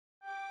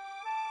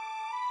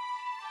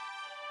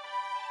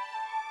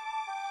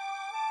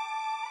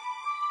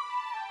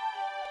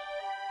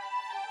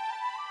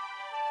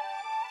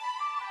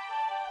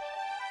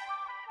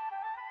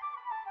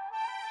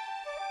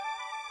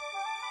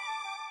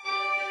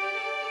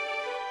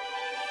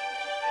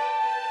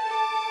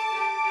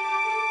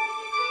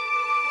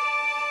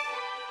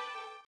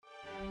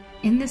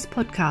In this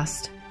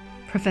podcast,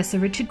 Professor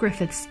Richard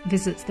Griffiths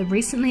visits the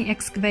recently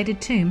excavated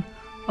tomb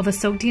of a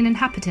Sogdian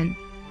inhabitant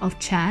of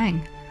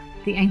Chang,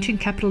 the ancient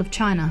capital of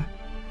China,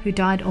 who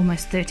died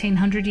almost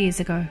 1300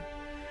 years ago.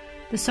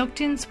 The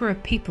Sogdians were a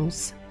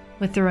peoples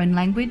with their own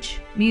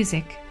language,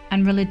 music,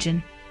 and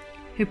religion,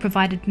 who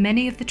provided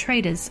many of the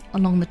traders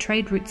along the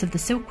trade routes of the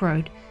Silk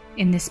Road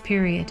in this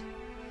period,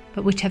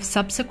 but which have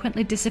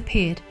subsequently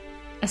disappeared,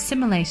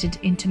 assimilated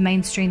into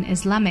mainstream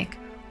Islamic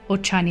or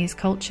Chinese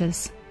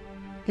cultures.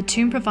 The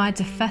tomb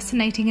provides a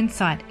fascinating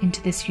insight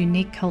into this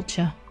unique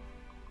culture.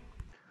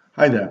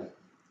 Hi there.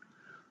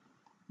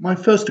 My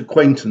first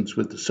acquaintance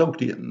with the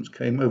Sogdians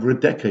came over a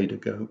decade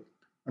ago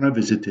when I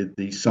visited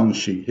the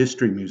Shanxi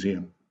History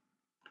Museum.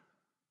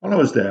 While I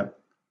was there,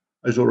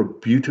 I saw a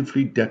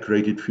beautifully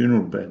decorated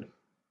funeral bed,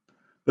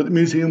 but the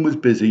museum was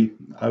busy,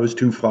 I was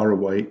too far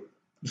away,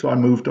 so I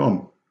moved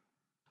on.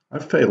 I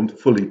failed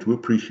fully to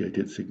appreciate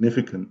its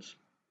significance.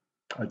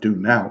 I do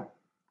now.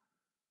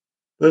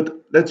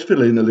 But let's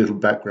fill in a little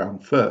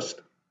background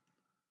first.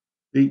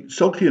 The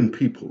Sogdian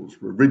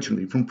peoples were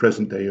originally from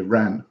present-day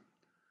Iran.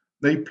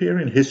 They appear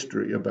in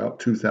history about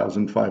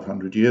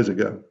 2,500 years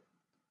ago.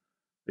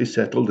 They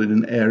settled in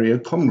an area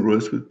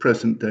congruous with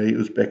present-day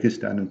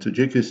Uzbekistan and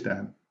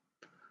Tajikistan.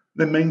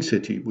 Their main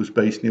city was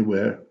based near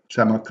where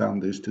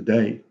Samarkand is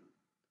today.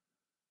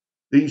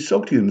 The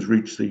Sogdians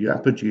reached the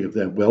apogee of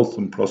their wealth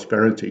and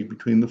prosperity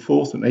between the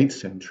 4th and 8th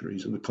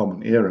centuries of the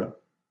Common Era.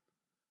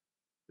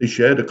 They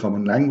shared a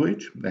common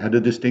language, they had a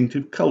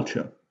distinctive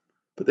culture,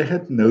 but they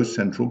had no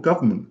central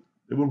government.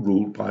 They were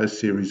ruled by a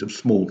series of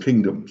small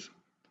kingdoms.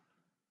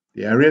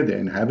 The area they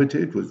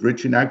inhabited was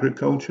rich in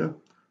agriculture,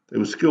 they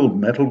were skilled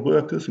metal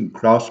workers and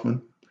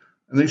craftsmen,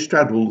 and they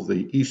straddled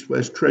the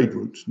east-west trade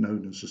routes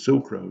known as the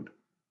Silk Road.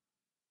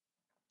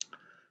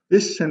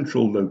 This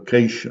central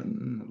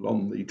location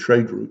along the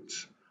trade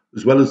routes,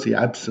 as well as the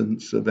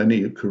absence of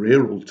any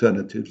career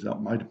alternatives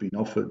that might have been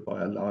offered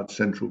by a large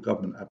central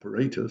government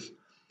apparatus,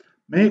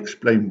 may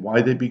explain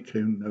why they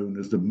became known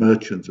as the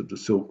merchants of the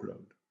Silk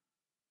Road.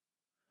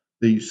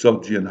 The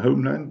Sogdian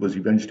homeland was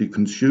eventually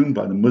consumed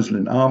by the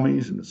Muslim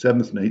armies in the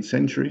 7th and 8th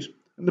centuries,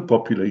 and the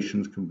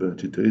populations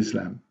converted to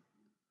Islam.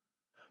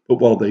 But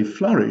while they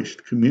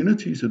flourished,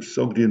 communities of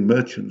Sogdian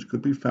merchants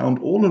could be found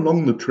all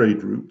along the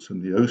trade routes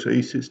and the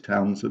oasis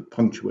towns that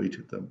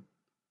punctuated them,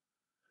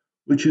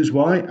 which is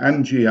why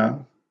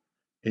Anjia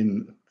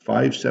in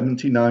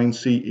 579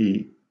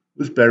 CE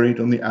was buried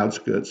on the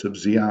outskirts of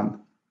Xi'an,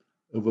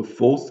 over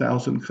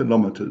 4,000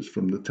 kilometers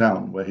from the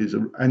town where his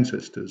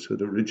ancestors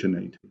had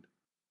originated.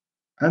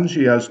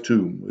 Anjia's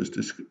tomb was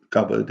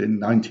discovered in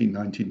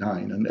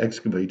 1999 and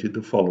excavated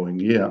the following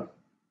year.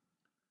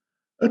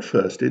 At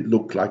first it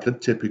looked like a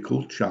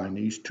typical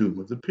Chinese tomb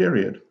of the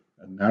period,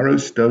 a narrow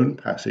stone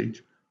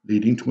passage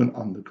leading to an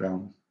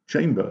underground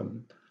chamber.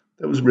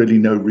 There was really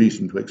no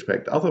reason to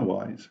expect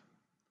otherwise.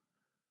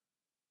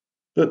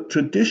 But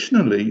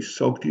traditionally,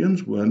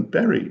 Sogdians weren't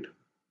buried.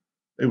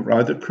 They were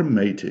either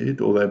cremated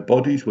or their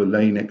bodies were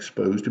laying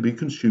exposed to be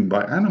consumed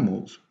by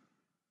animals.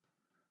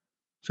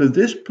 So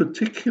this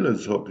particular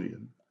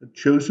Sogdian had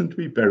chosen to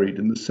be buried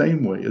in the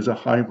same way as a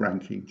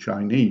high-ranking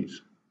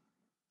Chinese,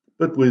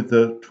 but with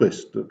a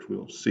twist that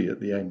we'll see at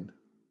the end.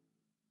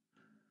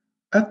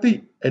 At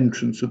the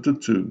entrance of the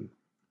tomb,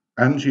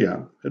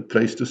 Anjia had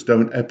placed a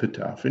stone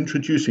epitaph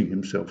introducing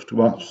himself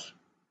to us.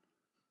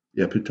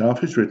 The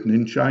epitaph is written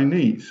in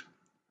Chinese.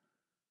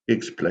 He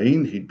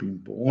explained he'd been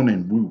born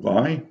in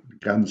Wuwei,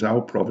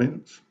 Ganzhou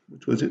province,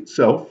 which was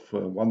itself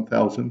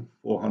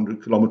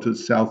 1,400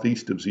 kilometers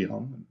southeast of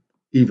Xi'an,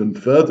 even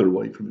further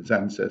away from his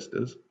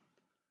ancestors.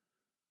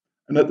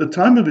 And at the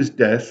time of his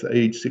death,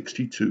 age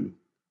 62,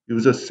 he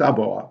was a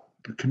saboa,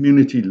 a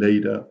community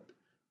leader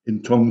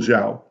in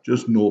Tongzhou,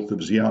 just north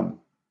of Xi'an.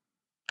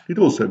 He'd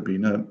also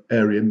been an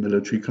area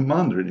military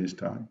commander in his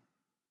time.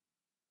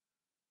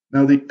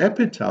 Now, the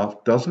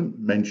epitaph doesn't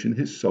mention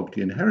his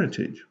Sogdian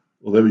heritage,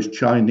 although his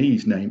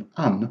Chinese name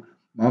An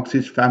marks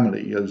his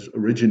family as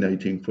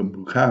originating from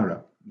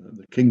Bukhara,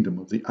 the kingdom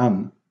of the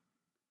An.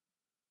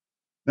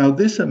 Now,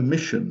 this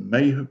omission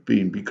may have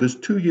been because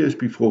 2 years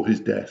before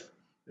his death,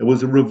 there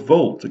was a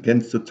revolt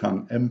against the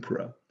Tang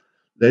emperor,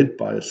 led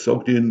by a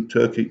Sogdian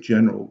Turkic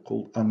general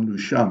called An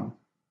Lushan.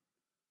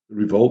 The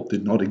revolt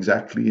did not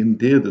exactly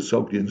endear the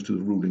Sogdians to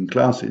the ruling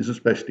classes,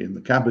 especially in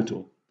the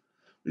capital,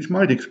 which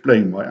might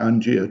explain why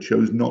Anjia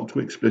chose not to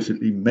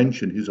explicitly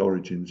mention his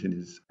origins in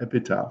his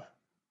epitaph.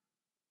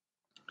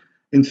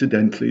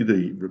 Incidentally,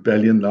 the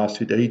rebellion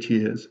lasted 8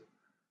 years,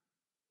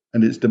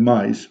 and its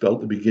demise spelt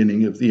the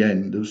beginning of the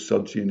end of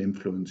Sogdian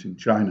influence in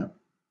China.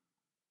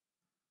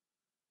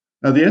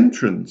 Now, the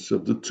entrance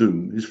of the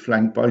tomb is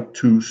flanked by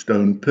 2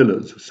 stone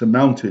pillars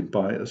surmounted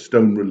by a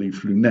stone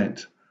relief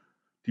lunette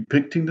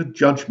depicting the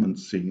judgment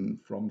scene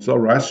from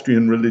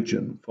Zoroastrian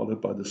religion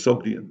followed by the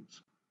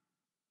Sogdians.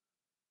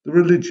 The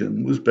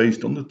religion was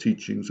based on the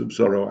teachings of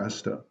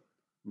Zoroaster,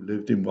 who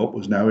lived in what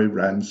was now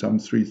Iran some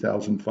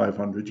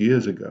 3,500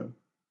 years ago.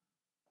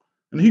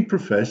 And he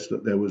professed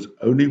that there was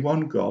only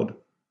one God,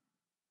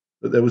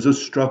 that there was a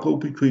struggle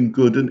between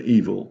good and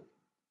evil,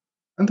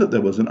 and that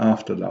there was an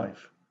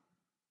afterlife.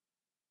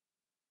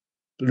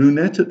 The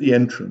lunette at the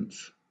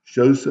entrance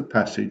shows the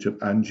passage of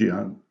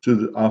Anjian to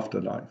the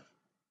afterlife.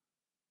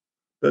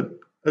 But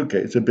okay,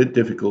 it's a bit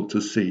difficult to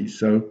see,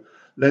 so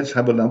let's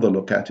have another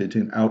look at it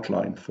in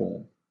outline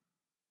form.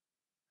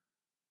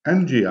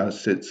 Angia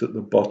sits at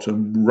the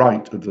bottom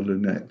right of the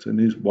lunette and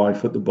his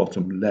wife at the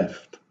bottom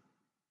left.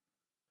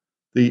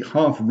 The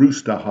half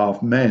rooster,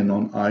 half men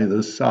on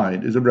either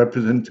side is a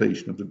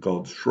representation of the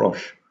god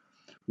Shrosh,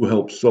 who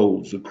helps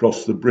souls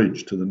across the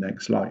bridge to the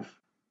next life.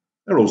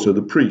 They're also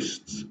the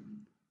priests.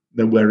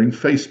 They're wearing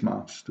face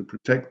masks to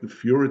protect the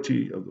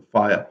purity of the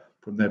fire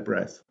from their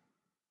breath.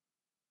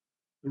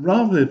 The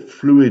rather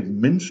fluid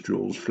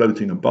minstrels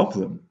floating above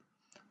them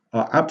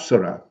are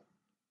apsara,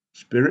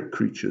 spirit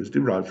creatures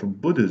derived from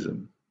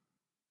Buddhism.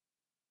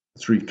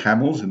 3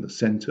 camels in the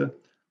center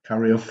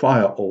carry a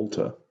fire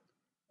altar,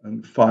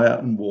 and fire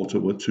and water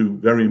were 2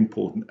 very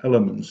important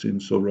elements in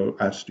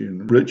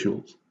Zoroastrian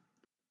rituals.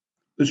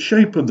 The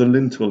shape of the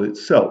lintel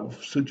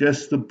itself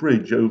suggests the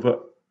bridge over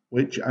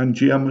which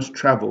Angia must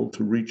travel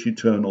to reach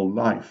eternal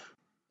life.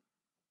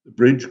 The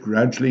bridge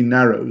gradually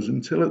narrows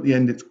until at the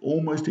end it's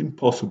almost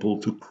impossible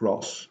to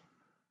cross,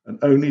 and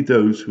only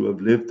those who have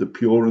lived the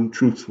pure and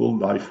truthful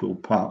life will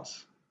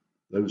pass.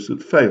 Those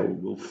that fail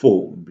will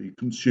fall and be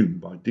consumed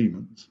by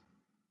demons.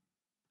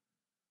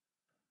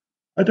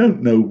 I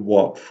don't know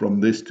what from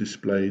this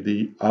display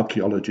the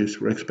archaeologists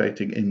were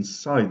expecting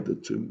inside the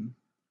tomb,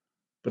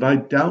 but I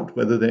doubt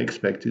whether they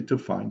expected to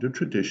find a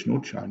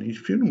traditional Chinese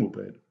funeral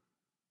bed.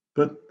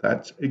 But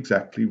that's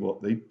exactly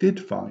what they did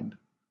find.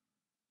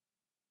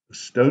 A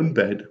stone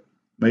bed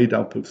made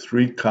up of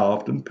 3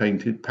 carved and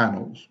painted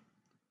panels,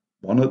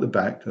 1 at the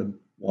back and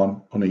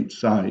 1 on each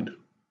side.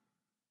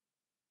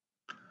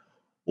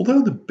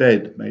 Although the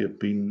bed may have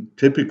been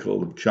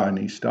typical of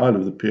Chinese style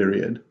of the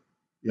period,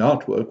 the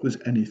artwork was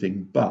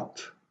anything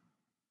but.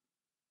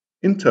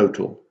 In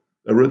total,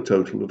 there were a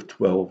total of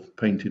 12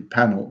 painted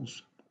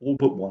panels, all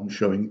but 1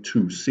 showing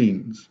 2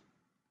 scenes.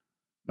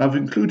 I've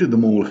included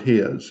them all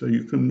here so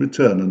you can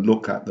return and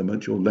look at them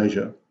at your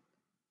leisure.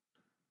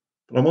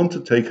 But I want to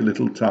take a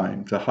little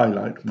time to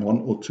highlight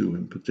 1 or 2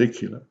 in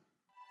particular.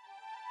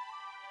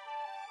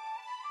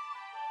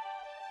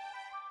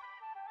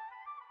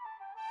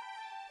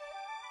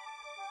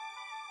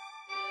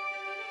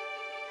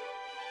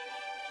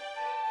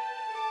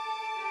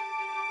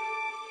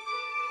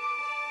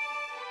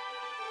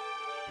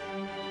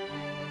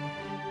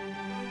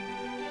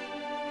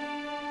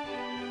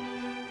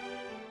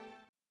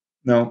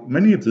 Now,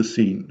 many of the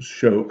scenes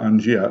show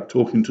Angia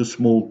talking to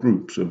small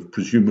groups of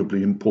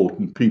presumably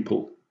important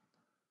people,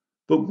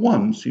 but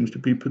 1 seems to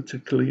be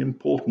particularly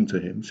important to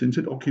him since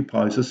it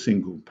occupies a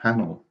single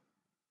panel.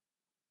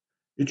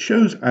 It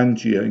shows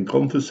Angia in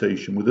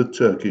conversation with a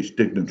Turkish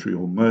dignitary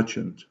or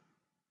merchant.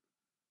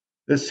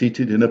 They're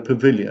seated in a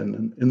pavilion,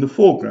 and in the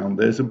foreground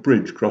there's a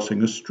bridge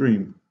crossing a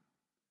stream.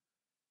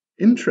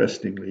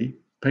 Interestingly,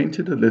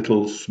 painted a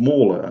little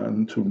smaller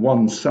and to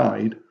one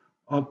side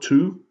are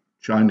 2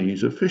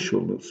 Chinese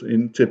officials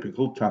in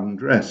typical Tang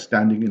dress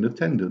standing in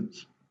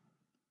attendance.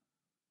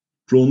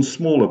 Drawn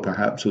smaller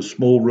perhaps, a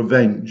small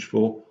revenge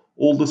for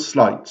all the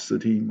slights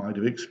that he might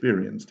have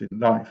experienced in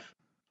life.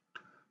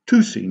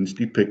 2 scenes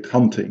depict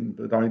hunting,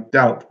 but I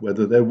doubt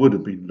whether there would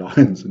have been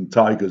lions and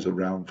tigers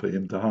around for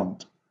him to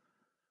hunt.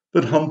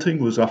 But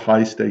hunting was a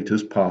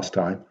high-status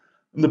pastime,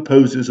 and the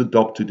poses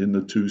adopted in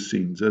the 2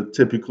 scenes are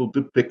typical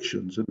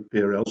depictions that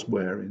appear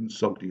elsewhere in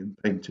Sogdian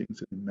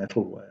paintings and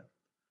metalware.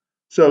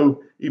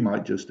 So he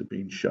might just have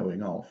been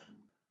showing off.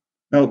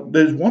 Now,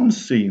 there's 1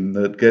 scene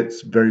that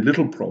gets very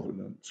little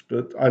provenance,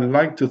 but I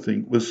like to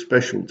think was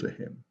special to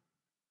him.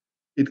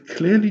 It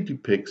clearly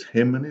depicts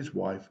him and his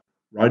wife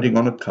riding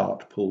on a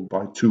cart pulled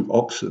by 2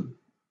 oxen.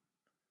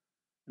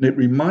 And it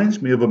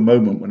reminds me of a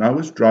moment when I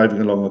was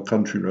driving along a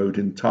country road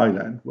in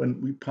Thailand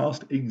when we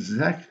passed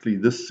exactly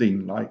the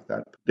scene like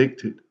that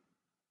predicted.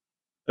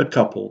 A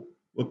couple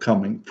were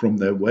coming from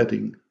their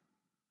wedding.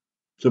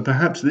 So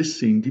perhaps this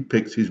scene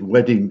depicts his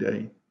wedding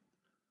day,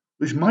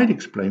 which might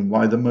explain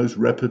why the most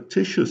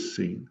repetitious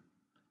scene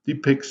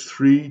depicts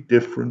 3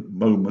 different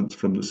moments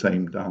from the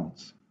same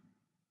dance.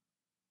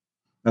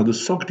 Now, the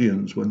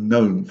Sogdians were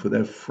known for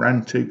their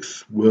frantic,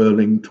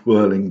 swirling,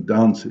 twirling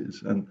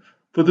dances and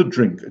for the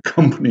drink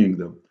accompanying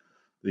them.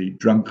 The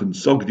drunken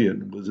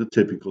Sogdian was a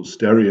typical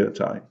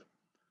stereotype,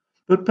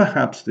 but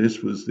perhaps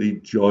this was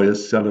the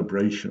joyous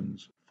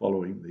celebrations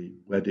following the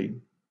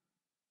wedding.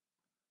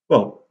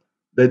 Well,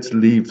 let's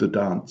leave the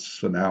dance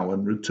for now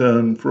and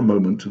return for a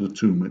moment to the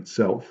tomb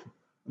itself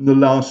and the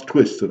last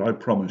twist that I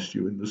promised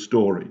you in the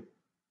story.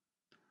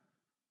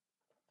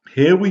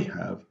 Here we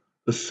have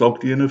a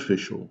Sogdian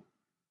official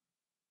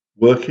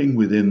working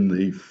within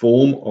the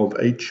form of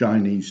a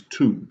Chinese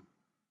tomb,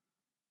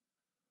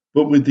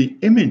 but with the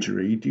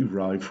imagery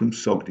derived from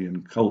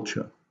Sogdian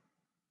culture.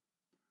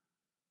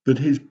 But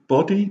his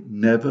body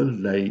never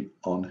lay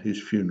on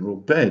his funeral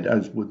bed,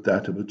 as would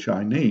that of a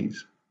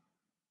Chinese.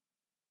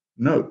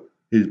 No,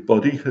 his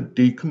body had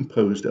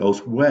decomposed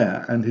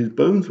elsewhere, and his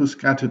bones were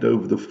scattered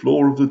over the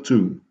floor of the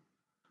tomb,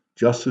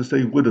 just as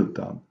they would have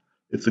done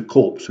if the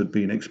corpse had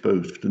been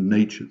exposed to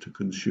nature to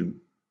consume.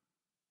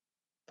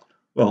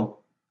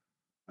 Well,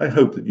 I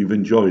hope that you've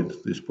enjoyed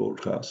this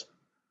broadcast.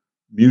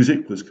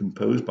 Music was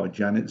composed by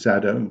Janet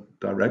Zaddo,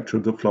 director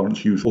of the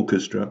Florence Youth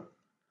Orchestra,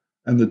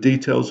 and the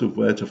details of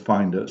where to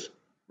find us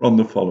are on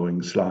the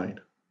following slide.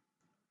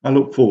 I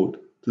look forward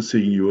to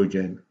seeing you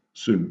again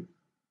soon.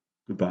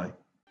 Goodbye.